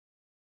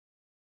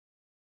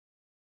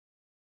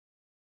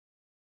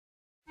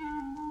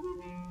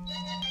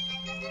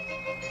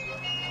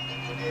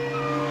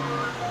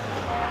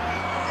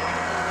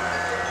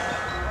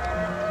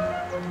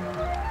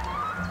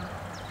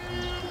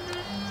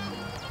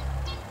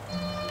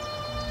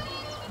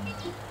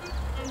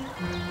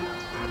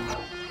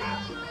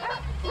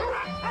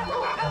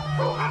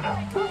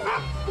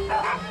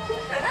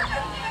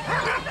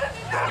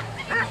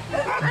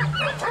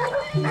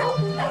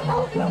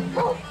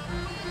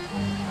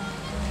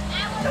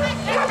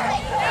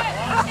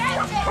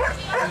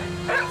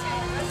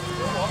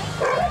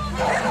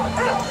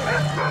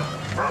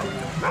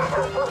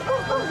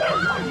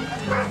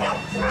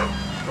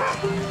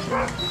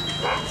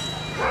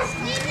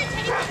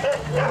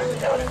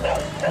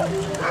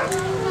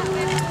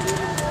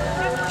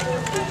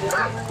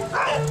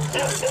It's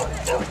been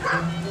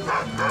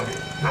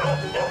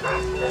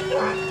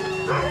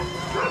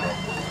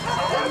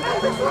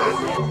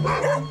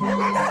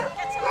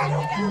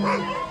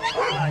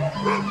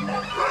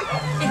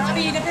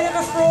a bit of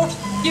a fraught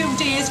few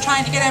days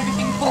trying to get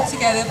everything pulled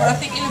together, but I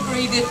think you'll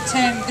agree that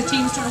the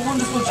team's done a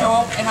wonderful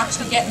job in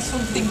actually getting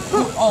something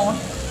put on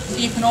so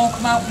you can all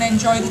come out and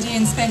enjoy the day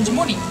and spend your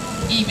money,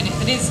 even if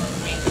it is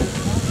free.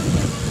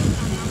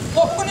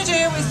 What we're going to do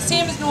is the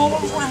same as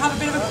normal. We're going to have a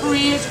bit of a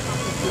parade.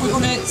 We're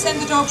going to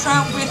send the dogs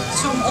around with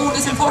some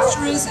owners and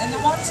fosterers, and the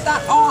ones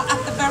that are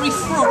at the very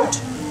front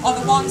are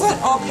the ones that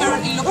are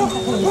currently looking for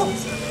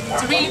homes.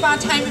 It's a really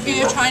bad time of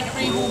year trying to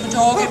rehome a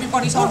dog.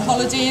 Everybody's on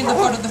holiday and they've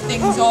got other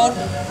things on,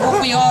 but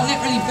we are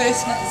literally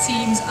bursting at the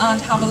seams and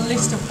have a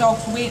list of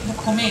dogs waiting to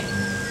come in.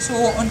 So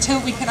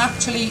until we can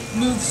actually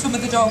move some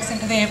of the dogs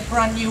into their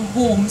brand new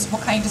homes, we're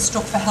kind of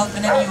stuck for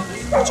helping any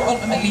others, which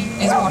ultimately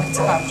is what it's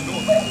about.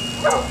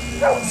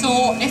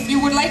 So if you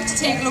would like to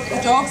take a look at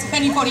the dogs, if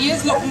anybody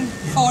is looking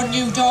for a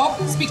new dog,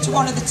 speak to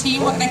one of the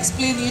team. We can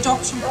explain the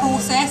adoption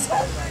process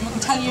and we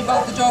can tell you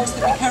about the dogs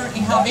that we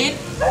currently have in,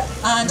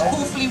 and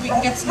hopefully we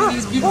can get some of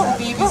these beautiful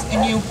babies a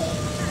new home.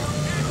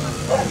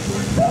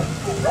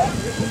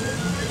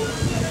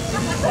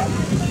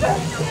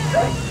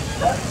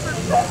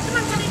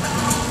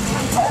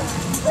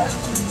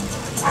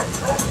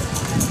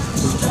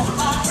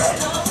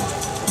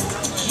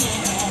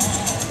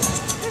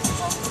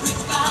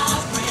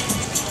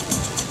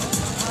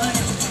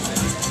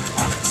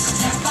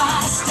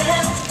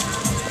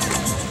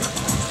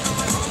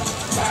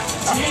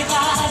 Day by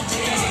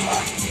day.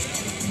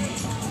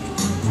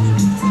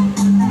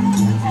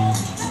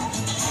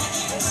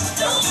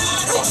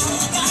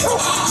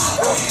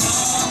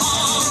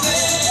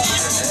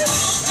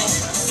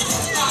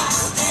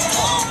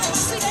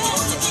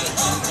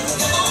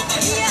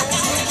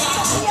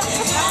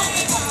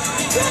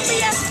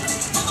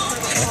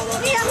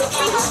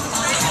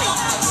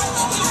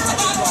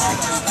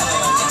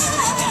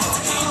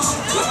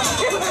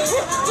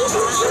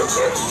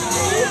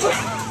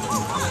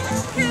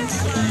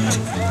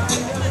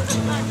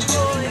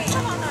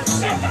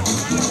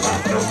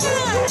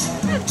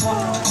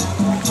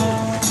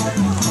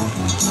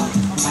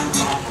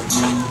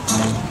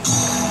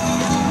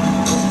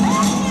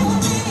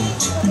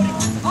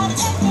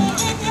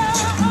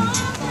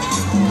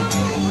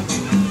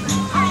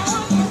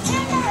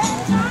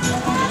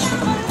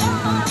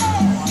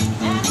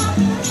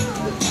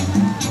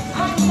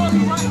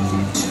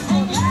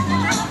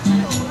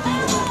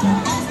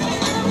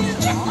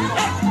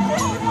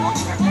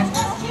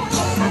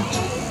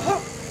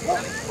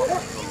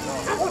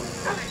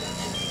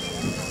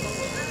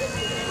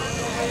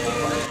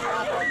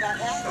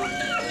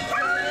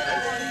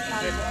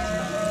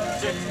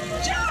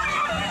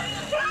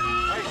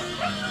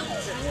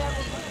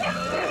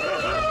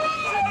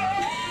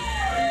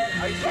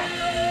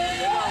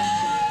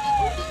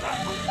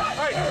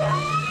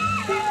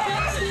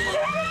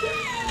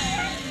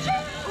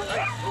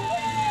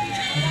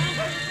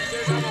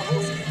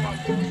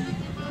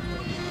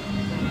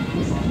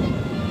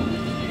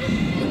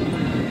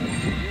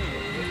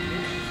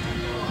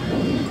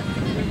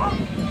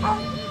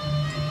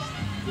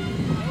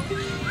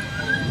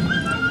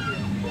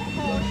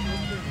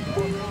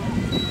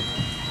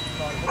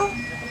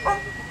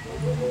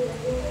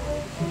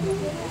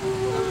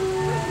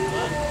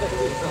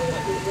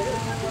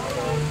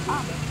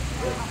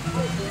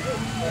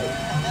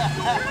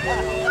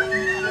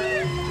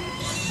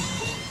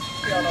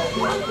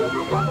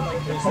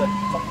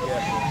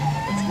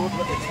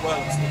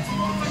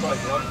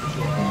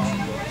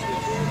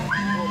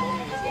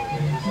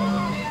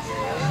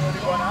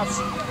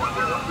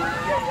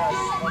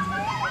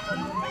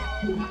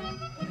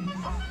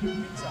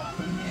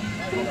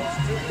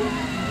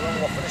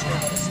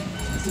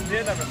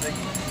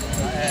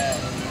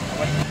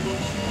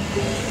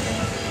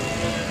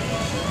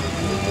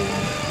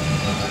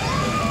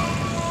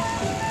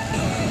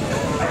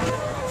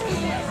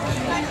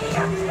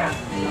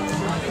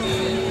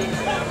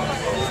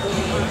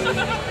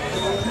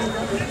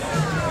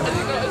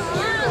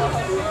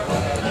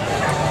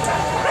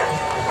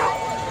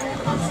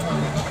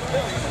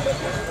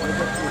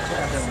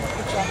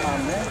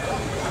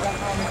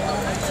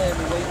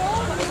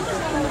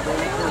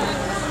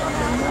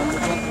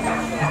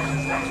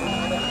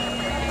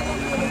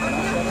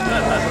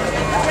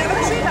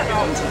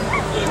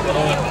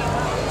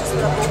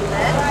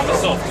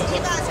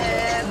 Soft.